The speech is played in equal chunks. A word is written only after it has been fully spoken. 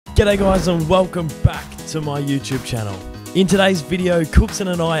G'day guys and welcome back to my YouTube channel. In today's video, Cookson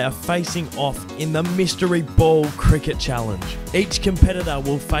and I are facing off in the Mystery Ball Cricket Challenge. Each competitor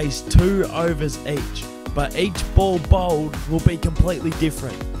will face 2 overs each, but each ball bowled will be completely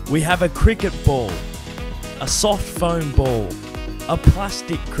different. We have a cricket ball, a soft foam ball, a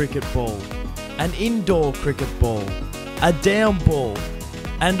plastic cricket ball, an indoor cricket ball, a down ball,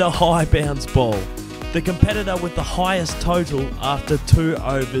 and a high bounce ball. The competitor with the highest total after 2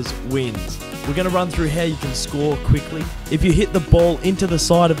 overs wins. We're going to run through how you can score quickly. If you hit the ball into the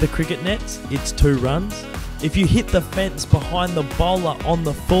side of the cricket nets, it's 2 runs. If you hit the fence behind the bowler on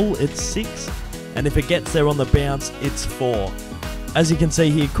the full, it's 6. And if it gets there on the bounce, it's 4. As you can see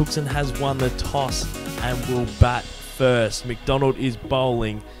here, Cookson has won the toss and will bat first. MacDonald is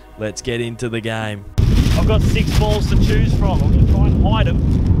bowling. Let's get into the game. I've got 6 balls to choose from. I'm going to try and hide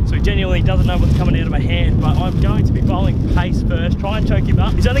them so he genuinely doesn't know what's coming out of my hand, but I'm going to be bowling pace first, try and choke him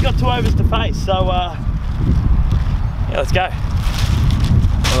up. He's only got 2 overs to face, so yeah, let's go.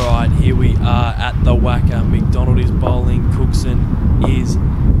 Alright, here we are at the whacker. MacDonald is bowling, Cookson is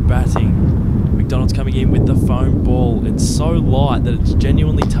batting. MacDonald's coming in with the foam ball. It's so light that it's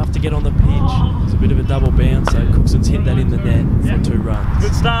genuinely tough to get on the pitch. It's a bit of a double bounce, so Cookson's hit that in the net for 2 runs.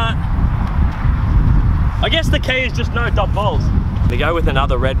 Good start. I guess the key is just no dot balls. We go with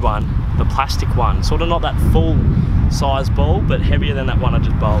another red one, the plastic one. Sort of not that full size ball, but heavier than that one I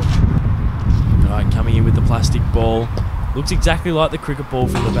just bowled. Alright, coming in with the plastic ball. Looks exactly like the cricket ball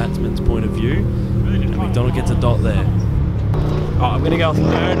from the batsman's point of view. And MacDonald gets a dot there. Alright, I'm going to go a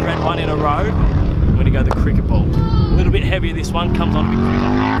 3rd red one in a row. I'm going to go the cricket ball. A little bit heavier this one, comes on a bit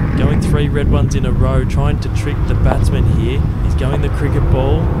quicker. Going 3 red ones in a row, trying to trick the batsman here. He's going the cricket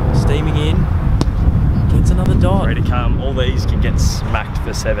ball, steaming in. Gets another dot. Ready to come. All these can get smacked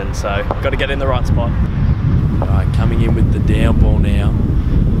for 7, so got to get in the right spot. Alright, coming in with the down ball now.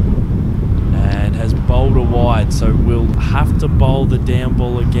 And has bowled a wide, so we'll have to bowl the down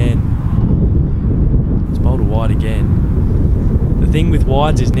ball again. It's bowled a wide again. The thing with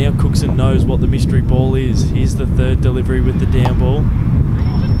wides is now Cookson knows what the mystery ball is. Here's the 3rd delivery with the down ball.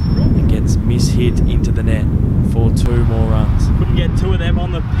 And gets mishit into the net for 2 more runs. Couldn't get 2 of them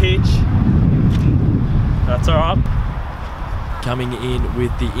on the pitch. That's alright. Coming in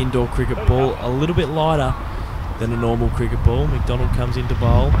with the indoor cricket ball, a little bit lighter than a normal cricket ball. MacDonald comes into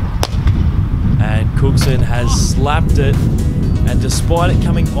bowl. And Cookson has slapped it. And despite it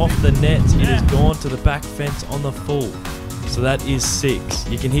coming off the nets, it has gone to the back fence on the full. So that is 6.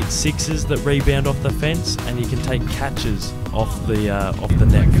 You can hit 6s that rebound off the fence, and you can take catches off the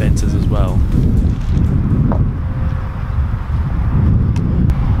net fences as well.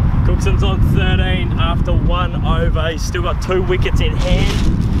 Cookson's on 13 after 1 over. He's still got 2 wickets in hand.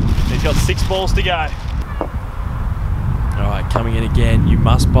 He's got 6 balls to go. Alright, coming in again. You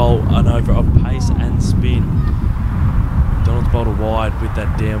must bowl an over of pace and spin. MacDonald's bowled a wide with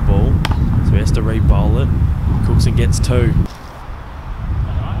that down ball, so he has to re-bowl it. Cookson gets 2.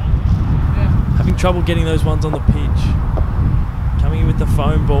 Having trouble getting those ones on the pitch. Coming in with the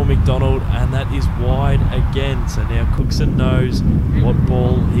foam ball, MacDonald, and that is wide again. So now Cookson knows what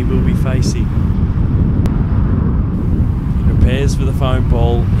ball he will be facing. He prepares for the foam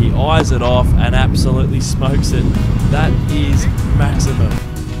ball. He eyes it off and absolutely smokes it. That is maximum.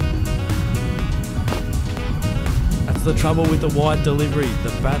 That's the trouble with the wide delivery.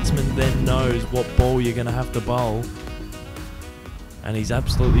 The batsman then knows what ball you're going to have to bowl. And he's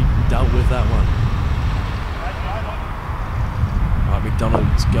absolutely dealt with that one.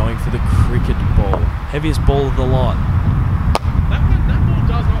 MacDonald's going for the cricket ball. Heaviest ball of the lot. That ball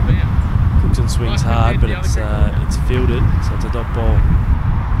does not bounce. Cookson swings hard, but it's fielded, so it's a dot ball.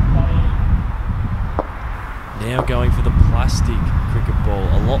 Now going for the plastic cricket ball,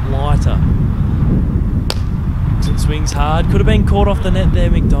 a lot lighter. Cookson swings hard. Could have been caught off the net there,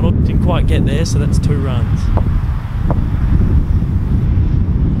 MacDonald. Didn't quite get there, so that's 2 runs.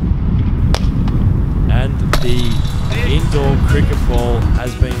 And the indoor cricket ball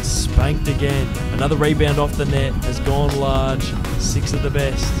has been spanked again. Another rebound off the net has gone large. 6 of the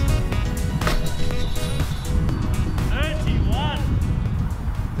best. 31.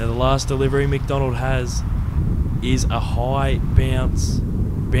 Now the last delivery MacDonald has is a high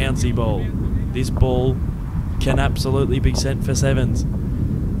bouncy ball. This ball can absolutely be sent for 7s.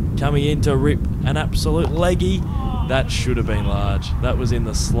 Coming in to rip an absolute leggy. That should have been large. That was in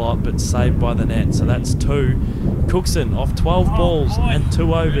the slot, but saved by the net. So that's 2. Cookson, off 12 balls and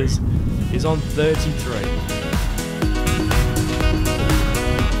 2 overs, is on 33.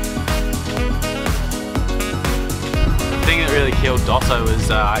 The thing that really killed Dotto was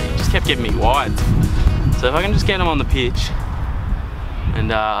he just kept giving me wides. So if I can just get him on the pitch and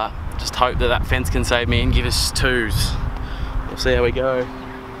and just hope that that fence can save me and give us 2s. We'll see how we go.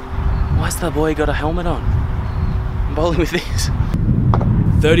 Why's the boy got a helmet on? I'm bowling with this.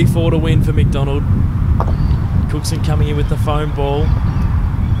 34 to win for MacDonald. Cookson coming in with the foam ball.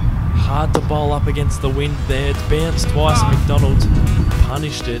 Hard to bowl up against the wind there. It's bounced twice and MacDonald's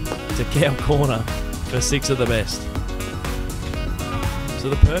punished it to cow corner for 6 of the best. So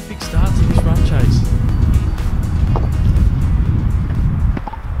the perfect start to this run chase.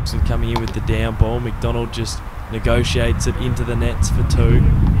 Cookson coming in with the down ball. MacDonald just negotiates it into the nets for 2.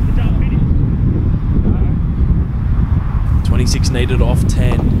 26 needed off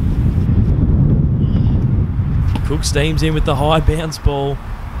 10. Cook steams in with the high bounce ball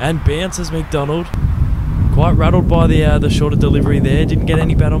and bounces MacDonald. Quite rattled by the shorter delivery there. Didn't get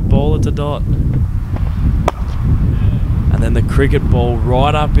any bat on ball. It's a dot. And then the cricket ball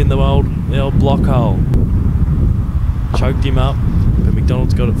right up in the old block hole. Choked him up, but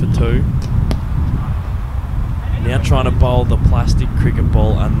MacDonald's got it for 2. Now trying to bowl the plastic cricket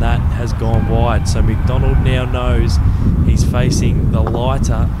ball, and that has gone wide. So MacDonald now knows he's facing the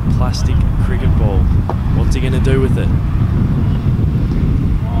lighter plastic cricket ball. What's he going to do with it?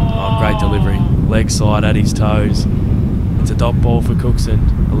 Oh, great delivery. Leg side at his toes. It's a dot ball for Cookson.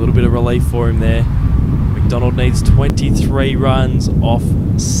 A little bit of relief for him there. MacDonald needs 23 runs off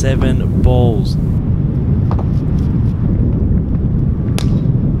 7 balls.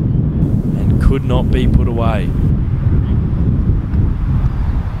 And could not be put away.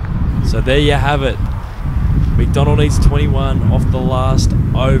 So there you have it. MacDonald needs 21 off the last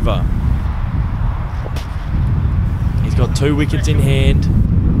over. He's got 2 wickets in hand.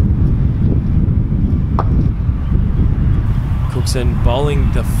 Cookson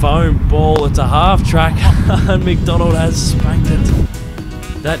bowling the foam ball. It's a half track and MacDonald has spanked it.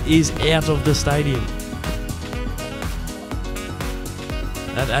 That is out of the stadium.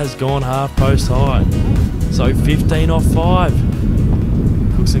 That has gone half post high. So 15 off 5.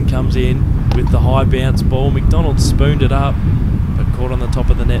 Cookson comes in with the high bounce ball. MacDonald spooned it up, but caught on the top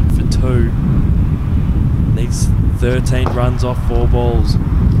of the net for 2. Needs 13 runs off 4 balls.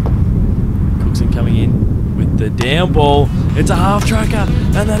 Cookson coming in with the down ball. It's a half tracker,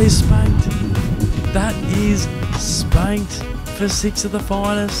 and that is spanked. That is spanked for 6 of the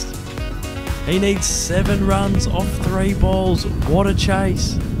finest. He needs 7 runs off 3 balls. What a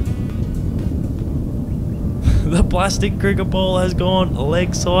chase. The plastic cricket ball has gone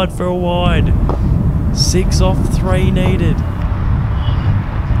leg side for a wide. 6 off 3 needed.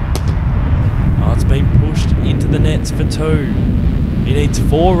 Oh, it's been pushed into the nets for 2. He needs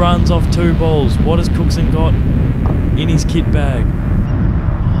 4 runs off 2 balls. What has Cookson got in his kit bag?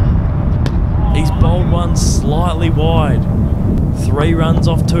 He's bowled one slightly wide. 3 runs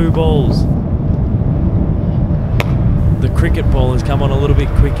off 2 balls. The cricket ball has come on a little bit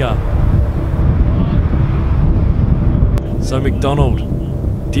quicker. So MacDonald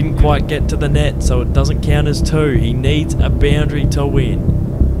didn't quite get to the net, so it doesn't count as 2. He needs a boundary to win.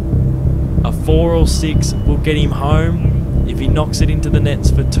 A 4 or 6 will get him home. If he knocks it into the nets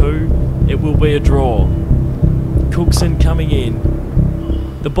for 2, it will be a draw. Cookson coming in.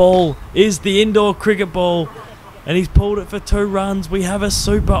 The ball is the indoor cricket ball, and he's pulled it for 2 runs. We have a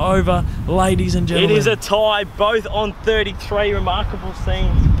super over, ladies and gentlemen. It is a tie, both on 33. Remarkable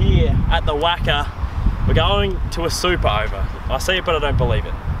scenes here at the Wacker. We're going to a super over. I see it, but I don't believe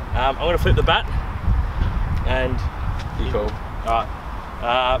it. I'm going to flip the bat. And... You cool. Alright.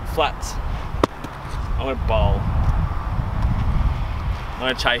 Flats. I'm going to bowl. I'm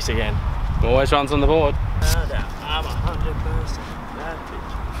going to chase again. Always runs on the board. I'm 100%.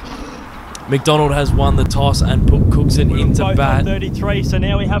 MacDonald has won the toss and put Cookson into bat. 33, so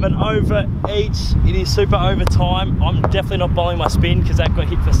now we have an over each. It is super overtime. I'm definitely not bowling my spin because that got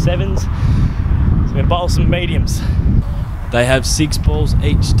hit for 7s. I'm going to bowl some mediums. They have 6 balls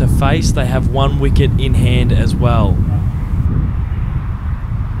each to face. They have 1 wicket in hand as well.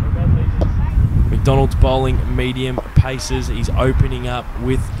 MacDonald's bowling medium paces. He's opening up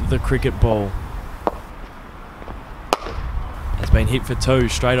with the cricket ball. Has been hit for 2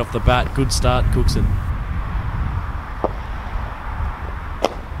 straight off the bat. Good start, Cookson.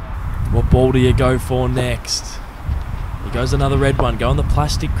 What ball do you go for next? Here goes another red one. Go on the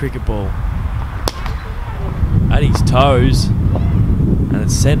plastic cricket ball. At his toes, and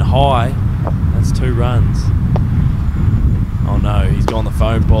it's sent high. That's 2 runs. Oh no, he's gone the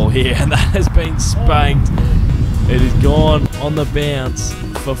foam ball here, and that has been spanked. It has gone on the bounce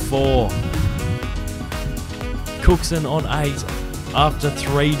for 4. Cookson on 8 after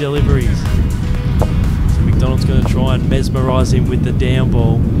 3 deliveries. So MacDonald's going to try and mesmerise him with the down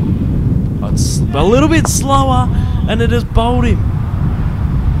ball. It's a little bit slower, and it has bowled him.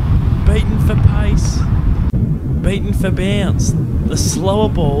 for pace, beaten for bounce. The slower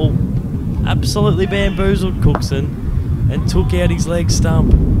ball absolutely bamboozled Cookson and took out his leg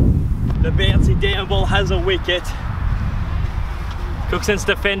stump. The bouncy down ball has a wicket. Cookson's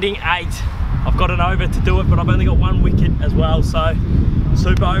defending 8. I've got an over to do it, but I've only got 1 wicket as well, so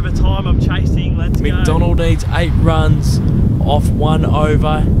super overtime. I'm chasing. Let's go. MacDonald needs 8 runs off 1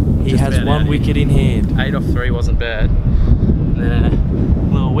 over. He has 1 wicket in hand. 8 off 3 wasn't bad. The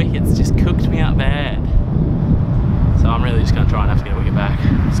little wickets just cooked me up bad. So I'm really just going to try and have to get a wicket back.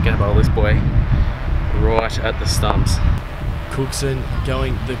 Just going to bowl this boy right at the stumps. Cookson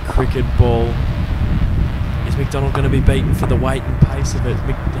going the cricket ball. Is MacDonald going to be beaten for the weight and pace of it?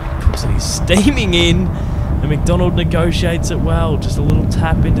 Cookson is steaming in, and MacDonald negotiates it well. Just a little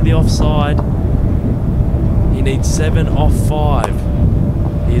tap into the offside. He needs 7 off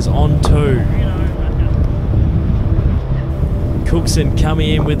 5. He is on 2. Cookson coming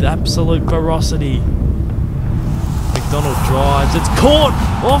in with absolute ferocity. MacDonald drives. It's caught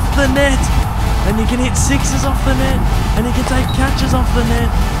off the net, and he can hit 6s off the net, and he can take catches off the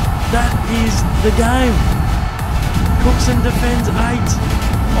net. That is the game. Cookson defends 8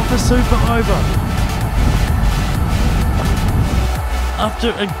 off a super over. After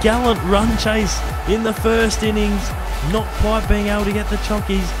a gallant run chase in the first innings, not quite being able to get the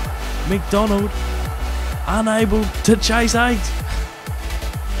chockies, MacDonald unable to chase 8.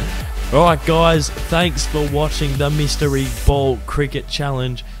 Alright guys, thanks for watching the Mystery Ball Cricket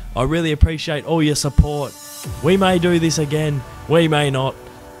Challenge. I really appreciate all your support. We may do this again, we may not.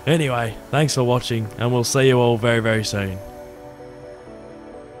 Anyway, thanks for watching, and we'll see you all very, very soon.